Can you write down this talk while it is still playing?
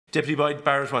Deputy Boyd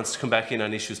Barrett wants to come back in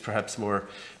on issues perhaps more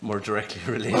directly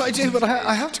related. Well, I do, but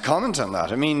I have to comment on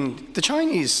that. I mean, the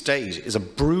Chinese state is a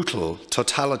brutal,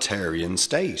 totalitarian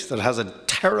state that has a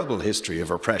terrible history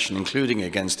of oppression, including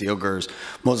against the Uyghurs,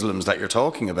 Muslims that you're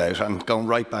talking about, and going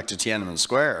right back to Tiananmen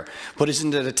Square. But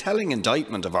isn't it a telling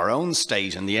indictment of our own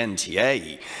state and the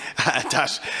NTA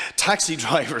that taxi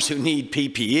drivers who need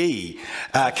PPE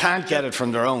can't get it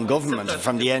from their own government,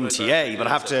 from the NTA, but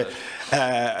have to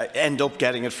end up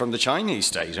getting it from the Chinese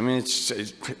state? I mean,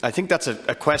 I think that's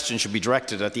a question should be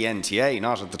directed at the NTA,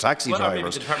 not at the taxi drivers.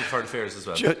 Maybe the Department of Foreign Affairs as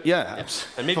well. Yeah.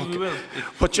 And maybe we will.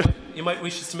 But you might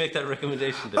wish us to make that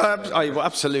recommendation. I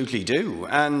absolutely do.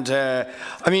 And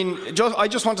I mean, I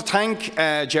just want to thank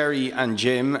Jerry and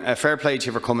Jim. Fair play to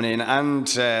you for coming in, and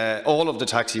all of the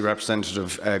taxi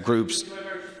representative groups.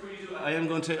 I am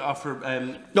going to offer...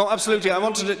 no, absolutely. I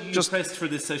wanted to just... pressed for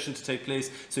this session to take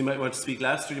place, so you might want to speak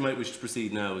last, or you might wish to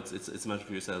proceed now. It's a matter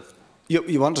for yourself.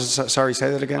 You want to... Sorry, say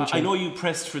that again, I know you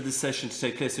pressed for this session to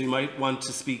take place, so you might want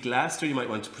to speak last, or you might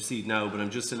want to proceed now, but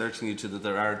I'm just alerting you to that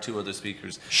there are 2 other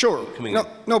speakers. Sure.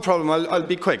 No problem. I'll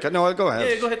be quick. No, I'll go ahead.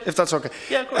 Yeah, go ahead. If that's okay.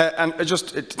 Yeah, go ahead. And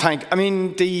just thank... I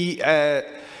mean,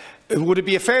 would it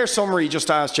be a fair summary, just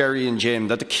to ask Jerry and Jim,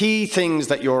 that the key things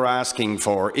that you're asking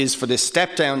for is for this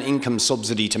step-down income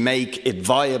subsidy to make it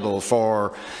viable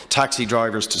for taxi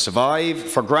drivers to survive,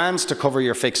 for grants to cover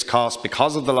your fixed costs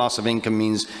because of the loss of income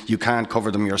means you can't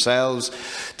cover them yourselves,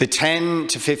 the 10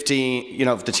 to 15,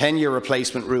 the 10-year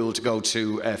replacement rule to go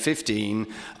to 15,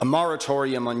 a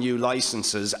moratorium on new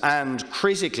licences, and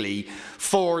critically,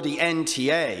 for the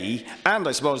NTA and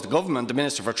I suppose the government, the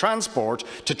Minister for Transport,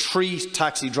 to treat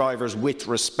taxi drivers with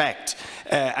respect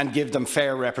and give them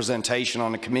fair representation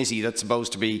on a committee that's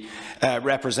supposed to be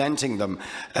representing them.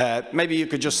 Maybe you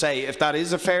could just say if that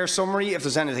is a fair summary, if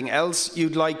there's anything else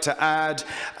you'd like to add,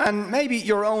 and maybe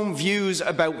your own views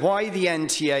about why the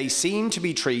NTA seem to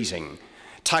be treating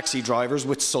taxi drivers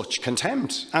with such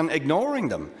contempt and ignoring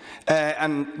them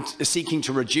and seeking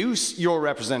to reduce your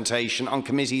representation on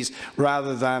committees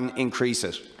rather than increase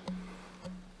it.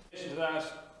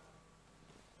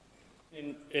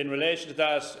 In relation to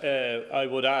that, I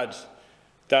would add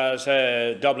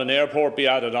that Dublin Airport be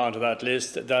added onto that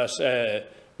list, that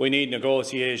we need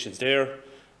negotiations there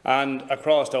and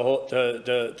across the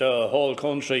whole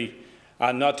country,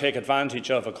 and not take advantage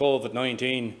of a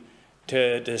COVID-19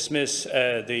 to dismiss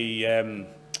the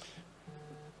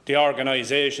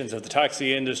organisations of the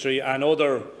taxi industry and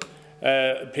other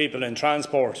people in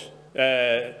transport.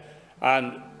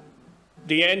 And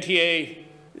the NTA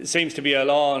seems to be a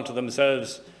law unto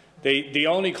themselves. They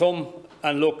only come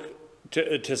and look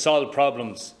to solve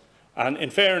problems. And in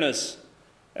fairness,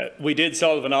 we did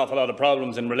solve an awful lot of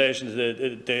problems in relation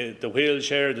to the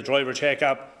wheelchair, the driver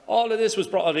check-up. All of this was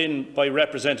brought in by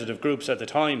representative groups at the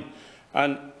time.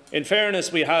 And in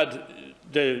fairness, we had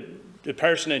the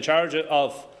person in charge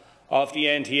of the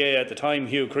NTA at the time,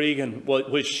 Hugh Cregan,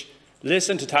 which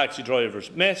listened to taxi drivers,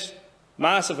 met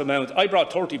massive amounts. I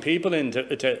brought 30 people in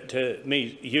to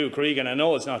meet Hugh Cregan. I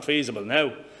know it's not feasible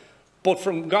now, but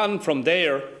gone from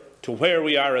there to where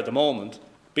we are at the moment,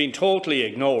 being totally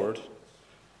ignored,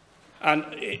 and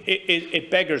it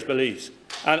beggars belief.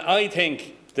 And I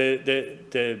think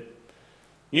the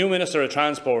new Minister of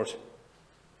Transport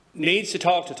needs to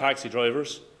talk to taxi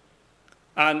drivers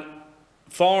and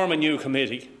form a new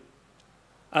committee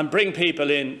and bring people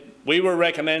in. We were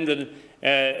recommended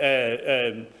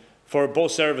for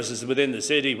bus services within the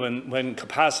city when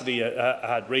capacity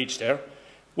had reached there.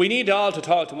 We need all to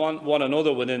talk to one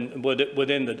another within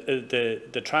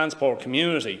the transport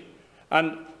community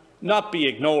and not be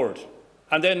ignored.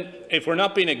 And then if we're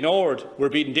not being ignored, we're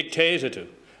being dictated to,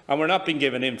 and we're not being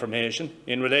given information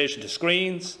in relation to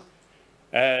screens,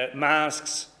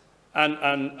 masks,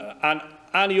 and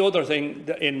any other thing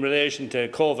in relation to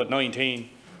COVID-19.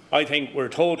 I think we're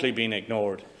totally being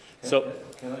ignored.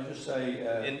 Can I just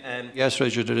say, yes,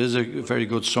 Richard, it is a very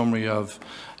good summary of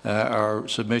our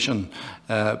submission,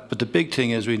 but the big thing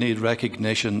is we need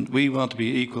recognition. We want to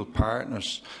be equal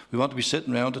partners. We want to be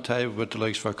sitting around the table with the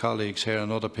likes of our colleagues here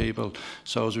and other people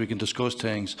so as we can discuss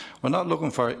things. We're not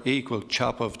looking for equal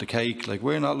chop of the cake. Like,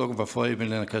 we're not looking for 5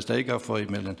 million because they got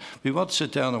 5 million. We want to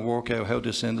sit down and work out how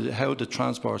the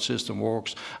transport system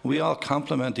works. We all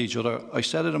complement each other. I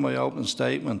said it in my opening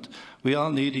statement. We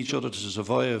all need each other to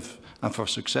survive and for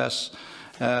success.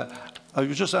 I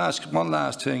would just ask one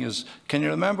last thing is, can you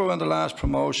remember when the last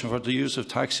promotion for the use of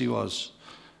taxi was?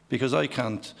 Because I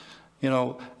can't.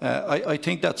 I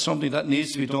think that's something that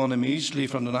needs to be done immediately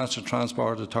from the National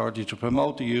Transport Authority to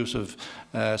promote the use of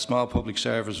small public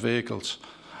service vehicles.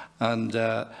 And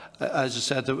as I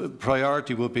said, the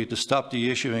priority would be to stop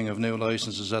the issuing of new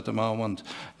licences at the moment.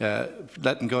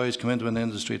 Letting guys come into an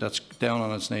industry that's down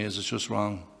on its knees is just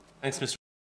wrong. Thanks, Mr.